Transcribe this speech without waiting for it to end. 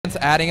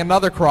Alliance adding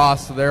another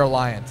cross to their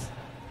alliance.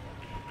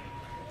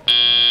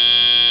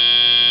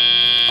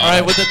 All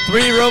right, with the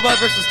 3 robot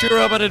versus 2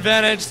 robot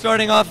advantage,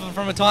 starting off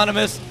from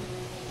autonomous,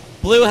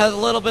 Blue has a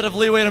little bit of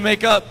leeway to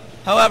make up.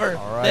 However,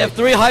 they have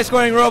 3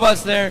 high-scoring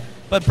robots there,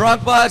 but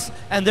Bronkbots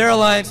and their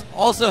alliance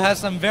also has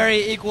some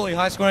very equally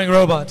high-scoring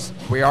robots.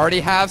 We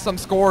already have some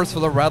scores for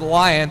the Red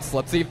Alliance.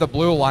 Let's see if the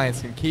Blue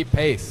Alliance can keep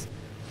pace.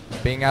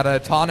 Being at an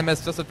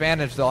autonomous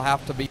disadvantage, they'll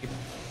have to be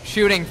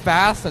shooting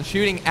fast and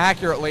shooting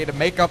accurately to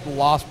make up the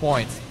lost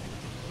points.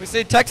 We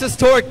see Texas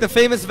Torque, the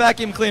famous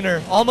vacuum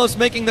cleaner, almost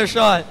making their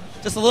shot.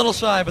 Just a little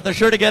shy, but they're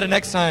sure to get it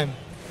next time.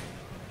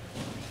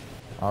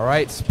 All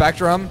right,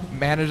 Spectrum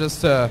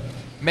manages to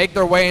make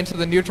their way into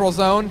the neutral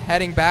zone,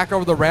 heading back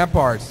over the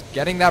ramparts.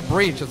 Getting that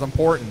breach is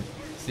important,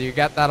 so you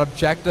get that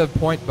objective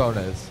point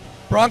bonus.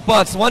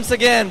 Bronkbots, once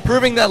again,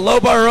 proving that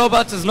low bar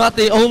robots is not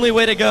the only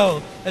way to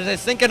go, as they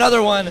sink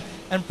another one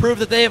and prove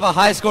that they have a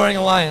high-scoring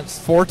alliance.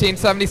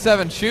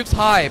 1477 shoots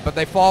high, but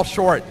they fall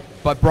short.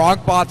 But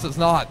Bronkbots is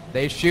not.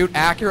 They shoot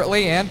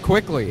accurately and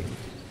quickly.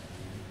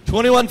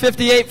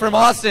 2158 from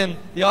Austin.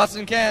 The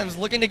Austin Cans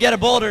looking to get a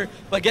boulder,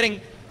 but getting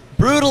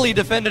brutally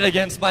defended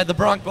against by the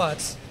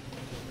Bronkbots.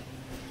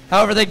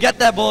 However, they get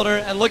that boulder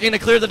and looking to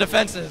clear the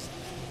defenses.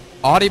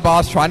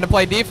 Audibos trying to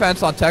play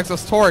defense on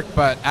Texas Torque,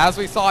 but as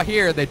we saw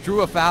here, they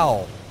drew a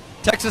foul.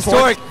 Texas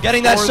Torque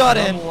getting that shot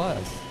in.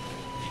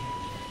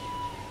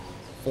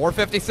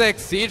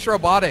 456, Siege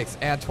Robotics,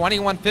 and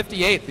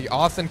 2158, the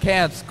Austin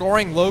Cans,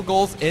 scoring low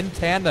goals in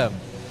tandem,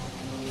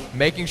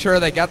 making sure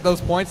they get those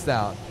points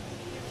down.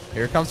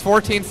 Here comes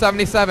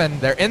 1477.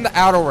 They're in the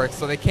outerworks,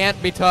 so they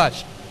can't be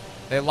touched.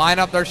 They line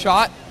up their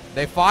shot,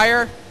 they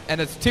fire, and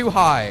it's too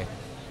high.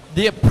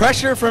 The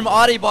pressure from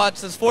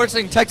Audiobots is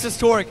forcing Texas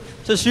Torque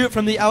to shoot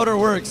from the outer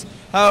works.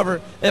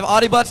 However, if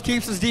Audiobots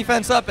keeps his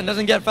defense up and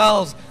doesn't get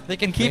fouls, they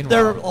can keep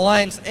their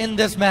alliance in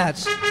this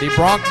match. The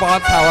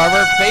Bronkbots,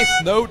 however, face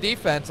no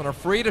defense and are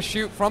free to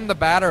shoot from the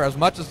batter as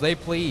much as they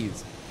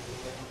please.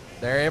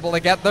 They're able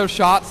to get those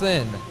shots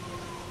in.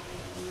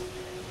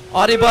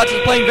 Audiobots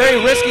is playing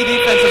very risky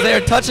defense as they are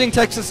touching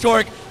Texas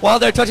Torque while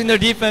they're touching their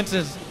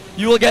defenses.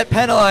 You will get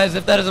penalized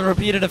if that is a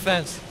repeated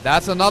offense.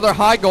 That's another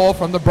high goal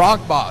from the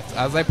Bronkbots.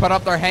 As they put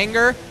up their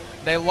hanger,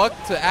 they look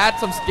to add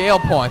some scale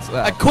points.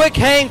 A quick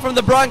hang from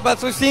the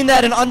Bronkbots. We've seen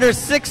that in under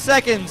 6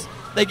 seconds.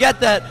 They get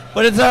that,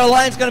 but is our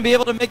alliance going to be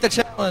able to make the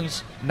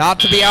challenge? Not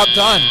to be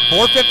outdone.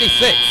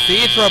 456,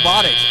 Siege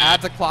Robotics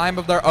adds a climb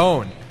of their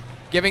own,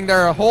 giving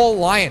their whole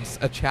alliance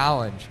a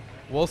challenge.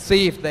 We'll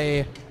see if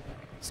they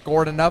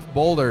scored enough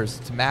boulders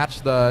to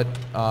match the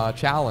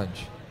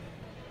challenge.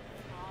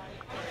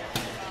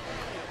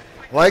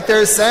 Like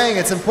they're saying,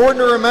 it's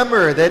important to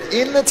remember that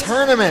in the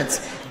tournament,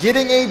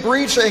 getting a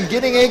breach and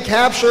getting a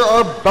capture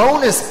are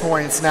bonus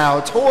points now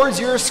towards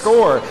your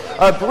score.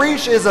 A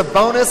breach is a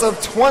bonus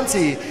of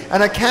 20,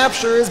 and a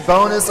capture is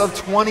bonus of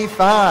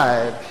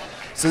 25.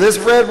 So this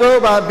red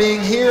robot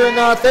being here and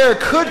not there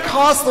could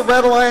cost the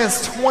Red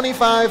Alliance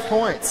 25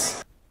 points.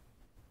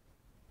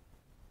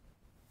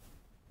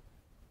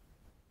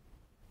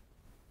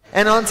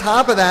 And on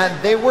top of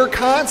that, they were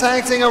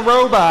contacting a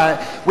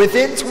robot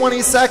within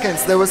 20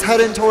 seconds that was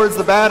heading towards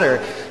the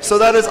batter. So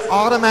that is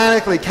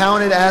automatically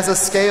counted as a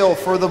scale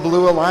for the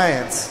Blue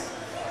Alliance.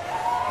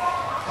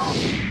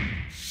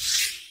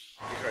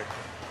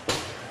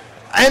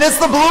 And it's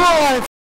the Blue Alliance